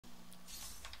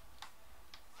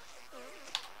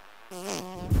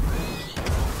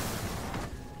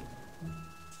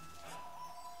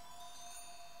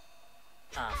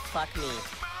fuck me.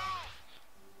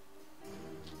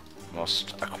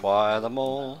 Must acquire them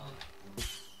all.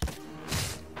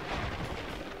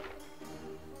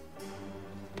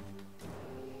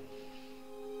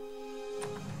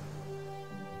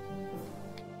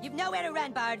 You've nowhere to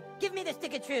run, Bard. Give me the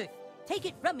stick of truth. Take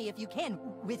it from me if you can,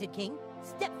 Wizard King.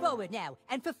 Step forward now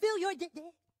and fulfill your Step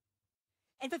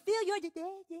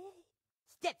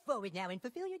forward now and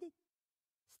fulfill your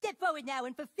Step forward now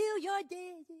and fulfill your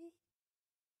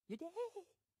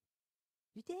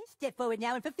Step forward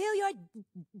now and fulfill your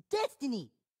destiny.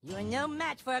 You are no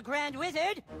match for a grand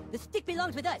wizard. The stick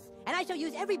belongs with us, and I shall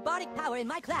use every bardic power in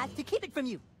my class to keep it from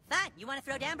you. Fine. You want to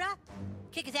throw down, brah?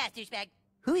 Kick his ass, douchebag.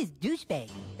 Who is douchebag?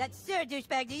 That's Sir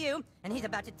Douchebag to you, and he's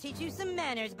about to teach you some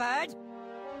manners, Bard.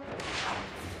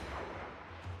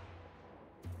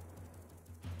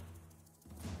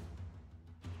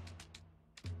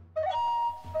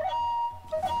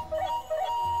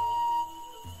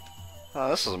 Oh,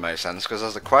 this doesn't make sense, because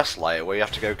there's a quest later where you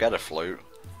have to go get a flute.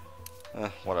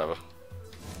 Whatever.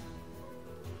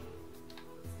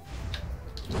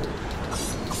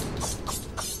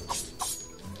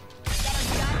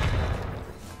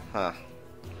 Huh.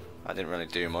 I didn't really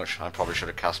do much. I probably should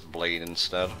have cast Bleed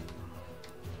instead.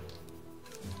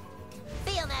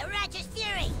 Feel my righteous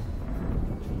fury!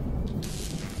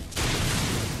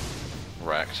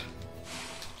 Wrecked.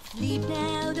 Sleep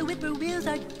now, the whippoorwills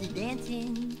are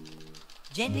dancing.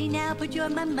 Gently now, put your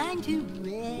mind to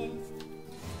rest.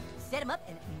 Set him up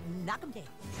and knock him down.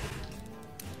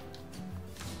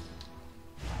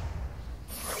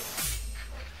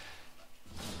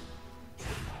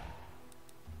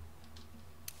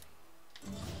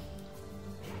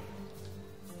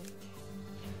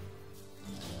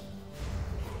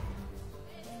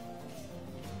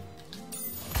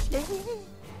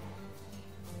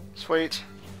 Sweet.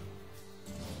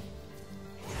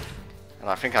 And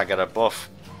I think I get a buff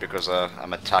because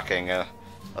I'm attacking a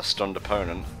stunned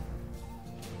opponent.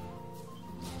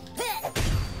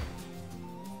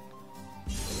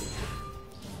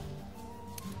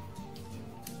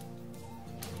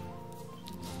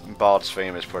 And Bard's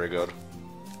theme is pretty good.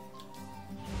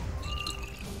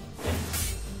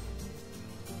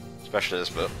 Especially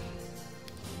this bit.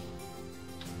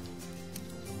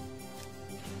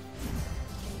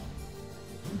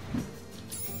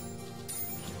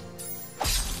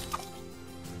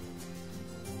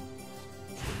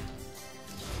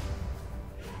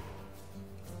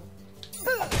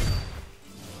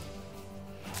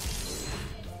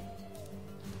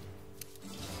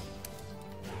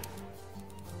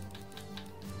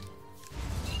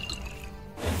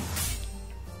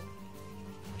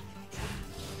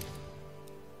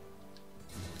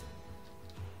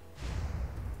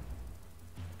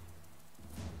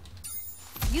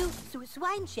 You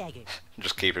swine shagger.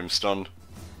 Just keep him stunned.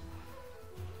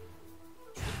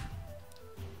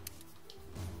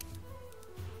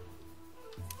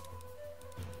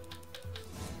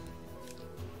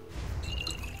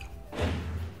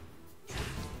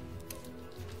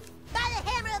 By the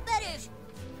hammer of Butters!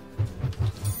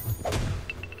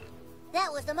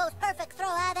 That was the most perfect throw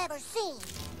I've ever seen.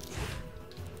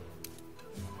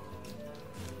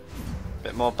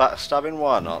 Bit more backstabbing,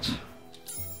 why not?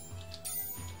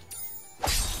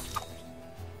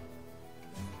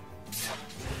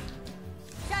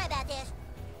 Sorry about this.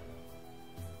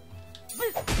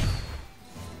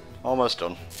 Almost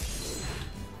done.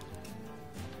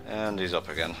 And he's up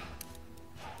again.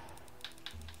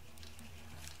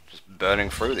 Just burning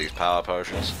through these power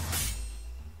potions.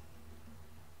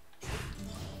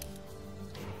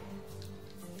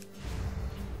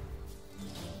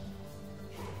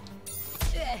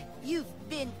 You've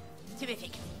been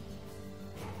terrific.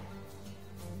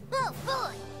 Oh,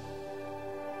 boy!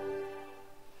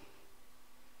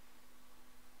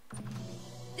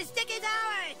 The stick is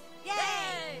ours!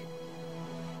 Yay!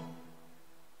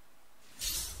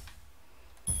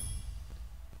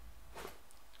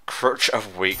 Crutch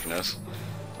of weakness.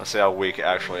 Let's see how weak it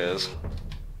actually is.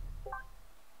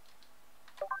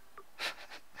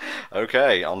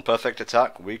 Okay, on perfect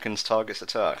attack, weakens target's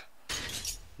attack.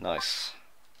 Nice.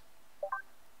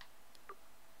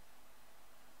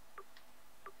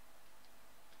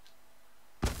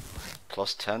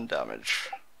 Plus 10 damage.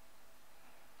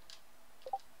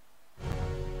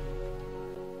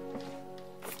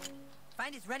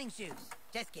 Find his running shoes.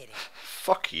 Just kidding.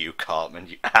 Fuck you, Cartman,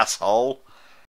 you asshole.